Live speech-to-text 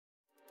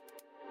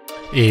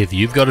If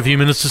you've got a few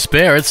minutes to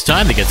spare, it's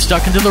time to get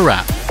stuck into the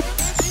wrap.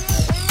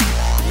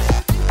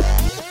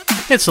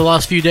 It's the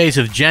last few days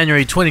of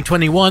January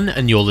 2021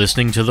 and you're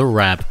listening to The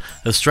Wrap,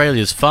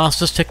 Australia's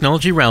fastest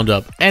technology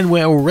roundup, and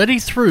we're already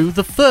through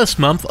the first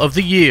month of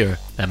the year.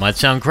 That might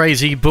sound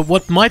crazy, but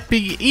what might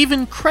be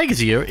even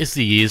crazier is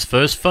the year's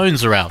first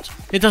phones are out.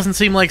 It doesn't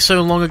seem like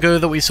so long ago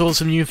that we saw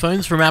some new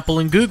phones from Apple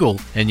and Google,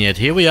 and yet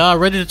here we are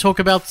ready to talk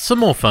about some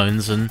more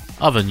phones and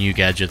other new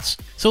gadgets.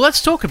 So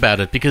let's talk about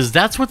it, because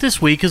that's what this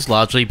week has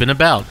largely been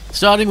about,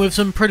 starting with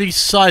some pretty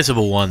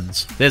sizable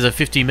ones. There's a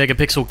 50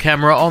 megapixel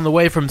camera on the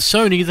way from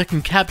Sony that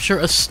can capture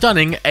a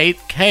stunning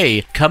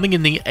 8K, coming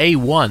in the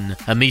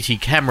A1, a meaty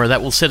camera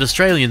that will set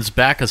Australians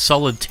back a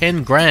solid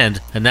 10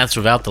 grand, and that's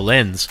without the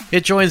lens.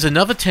 It joins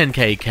another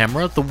 10K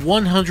camera, the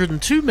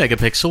 102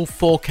 megapixel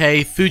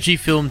 4K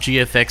Fujifilm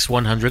GFX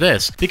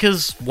 100S,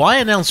 because why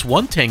announce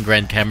one 10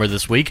 grand camera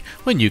this week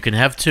when you can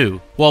have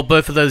two? While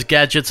both of those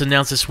gadgets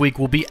announced this week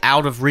will be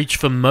out of reach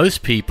for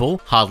most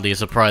people, hardly a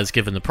surprise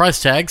given the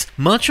price tags,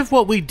 much of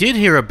what we did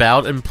hear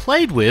about and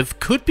played with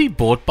could be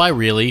bought by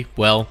really,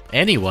 well,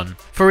 anyone.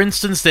 For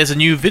instance, there's a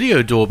new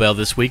video doorbell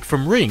this week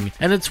from Ring,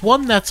 and it's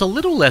one that's a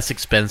little less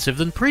expensive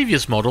than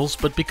previous models,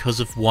 but because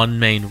of one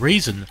main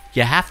reason.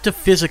 You have to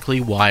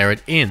physically wire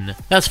it in.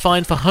 That's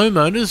fine for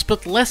homeowners,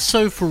 but less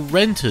so for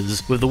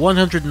renters, with the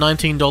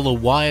 $119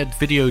 wired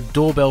video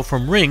doorbell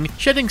from Ring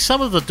shedding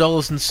some of the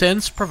dollars and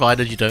cents,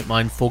 provided you don't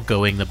mind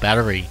foregoing the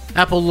battery.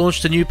 Apple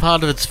launched a new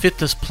part of its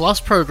Fitness Plus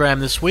program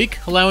this week,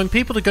 allowing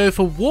people to go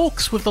for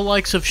walks with the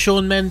likes of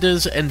Shawn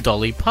Mendes and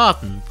Dolly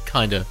Parton.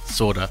 Kinda,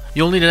 sorta.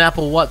 You'll need an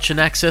Apple Watch and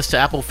access to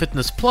Apple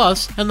Fitness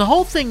Plus, and the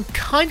whole thing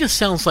kinda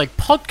sounds like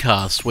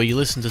podcasts where you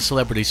listen to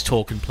celebrities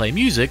talk and play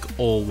music,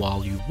 all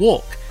while you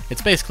walk.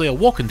 It's basically a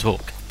walk and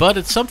talk. But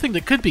it's something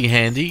that could be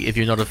handy if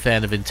you're not a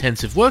fan of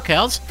intensive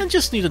workouts and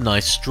just need a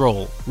nice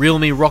stroll.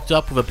 Realme rocked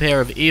up with a pair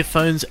of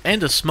earphones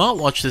and a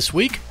smartwatch this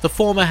week, the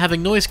former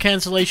having noise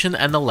cancellation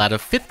and the latter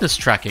fitness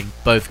tracking,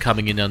 both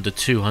coming in under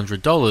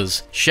 $200.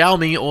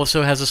 Xiaomi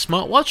also has a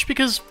smartwatch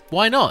because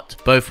why not?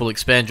 Both will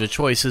expand your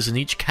choices in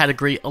each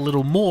category a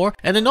little more,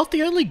 and they're not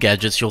the only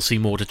gadgets you'll see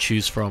more to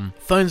choose from.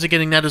 Phones are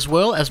getting that as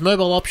well as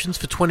mobile options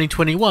for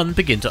 2021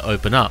 begin to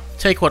open up.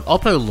 Take what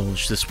Oppo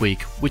launched this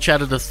week, which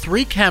added a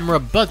 3-camera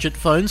budget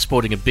phone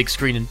sporting a big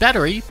screen and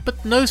battery,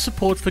 but no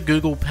support for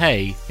Google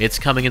Pay. It's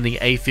coming in the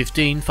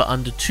A15 for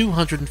under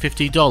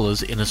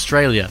 $250 in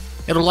Australia.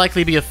 It'll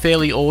likely be a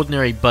fairly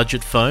ordinary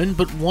budget phone,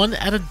 but one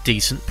at a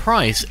decent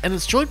price, and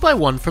it's joined by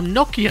one from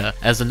Nokia,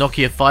 as the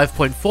Nokia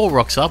 5.4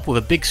 rocks up with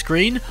a big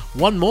screen,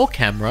 one more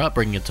camera,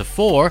 bringing it to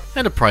 4,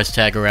 and a price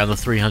tag around the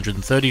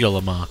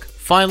 $330 mark.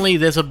 Finally,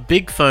 there's a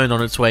big phone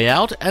on its way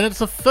out, and it's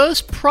the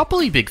first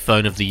properly big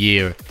phone of the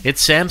year.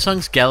 It's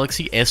Samsung's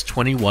Galaxy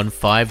S21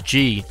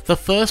 5G, the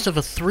first of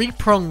a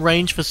 3-prong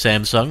range for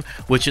Samsung,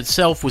 which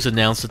itself was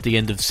announced at the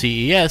end of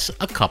CES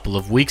a couple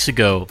of weeks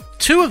ago.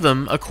 Two of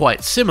them are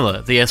quite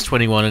similar, the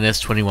S21 and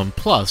S21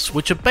 Plus,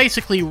 which are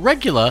basically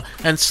regular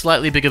and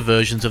slightly bigger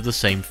versions of the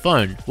same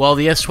phone, while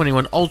the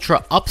S21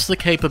 Ultra ups the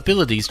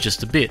capabilities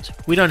just a bit.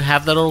 We don't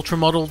have that Ultra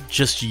model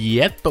just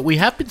yet, but we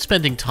have been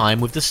spending time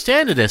with the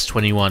standard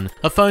S21,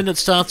 a phone that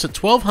starts at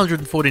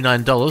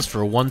 $1,249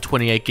 for a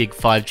 128GB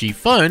 5G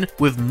phone,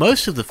 with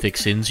most of the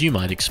fix-ins you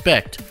might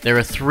expect. There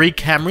are 3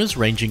 cameras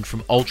ranging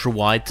from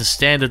ultra-wide to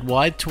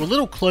standard-wide to a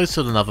little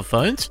closer than other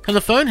phones, and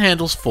the phone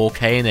handles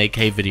 4K and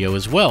 8K video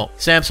as well.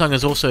 Samsung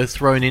has also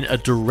thrown in a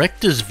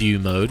director's view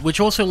mode,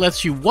 which also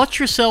lets you watch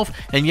yourself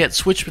and yet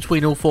switch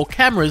between all 4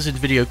 cameras in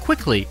video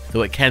quickly,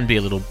 though it can be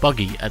a little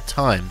buggy at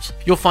times.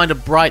 You'll find a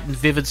bright and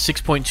vivid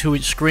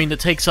 6.2-inch screen that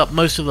takes up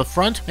most of the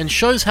front and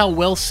shows how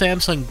well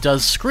Samsung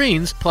does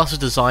screens, plus a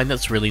design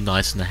that's really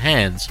nice in the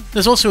hands.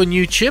 There's also a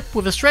new chip,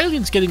 with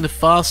Australians getting the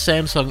fast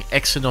Samsung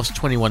Exynos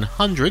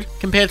 2100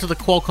 compared to the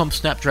Qualcomm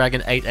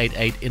Snapdragon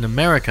 888 in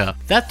America.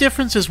 That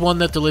difference is one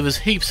that delivers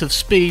heaps of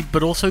speed,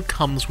 but also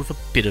comes with a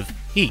bit of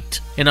heat.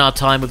 In our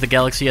time with the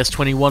Galaxy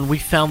S21, we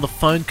found the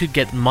phone could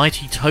get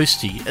mighty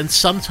toasty and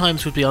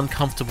sometimes would be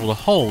uncomfortable to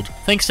hold,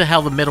 thanks to how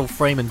the metal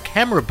frame and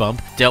camera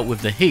bump dealt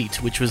with the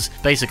heat, which was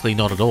basically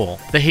not at all.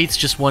 The heat's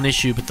just one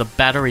issue, but the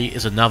battery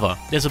is another.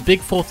 There's a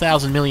big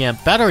 4000 mAh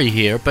battery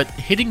here, but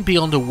hitting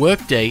beyond a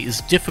workday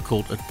is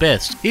difficult at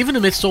best. Even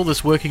amidst all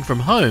this working from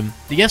home,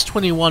 the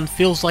S21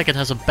 feels like it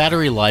has a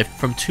battery life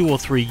from 2 or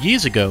 3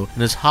 years ago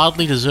and is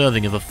hardly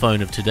deserving of a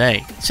phone of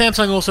today.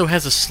 Samsung also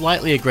has a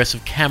slightly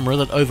aggressive camera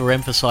that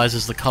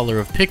overemphasizes the color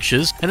of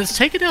pictures, and it's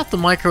taken out the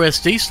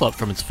microSD slot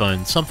from its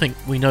phone, something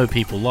we know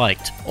people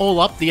liked.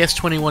 All up, the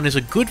S21 is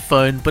a good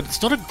phone, but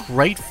it's not a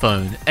great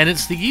phone, and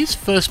it's the year's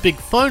first big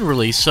phone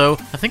release, so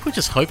I think we're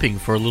just hoping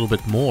for a little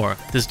bit more.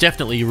 There's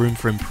definitely room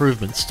for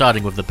improvement,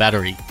 starting with the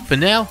battery. For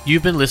now,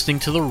 you've been listening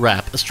to The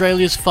Wrap,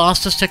 Australia's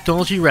fastest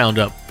technology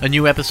roundup. A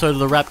new episode of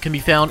The Wrap can be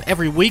found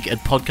every week at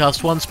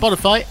Podcast One,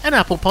 Spotify, and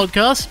Apple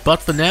Podcasts,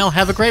 but for now,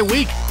 have a great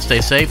week.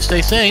 Stay safe,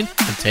 stay sane,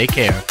 and take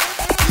care.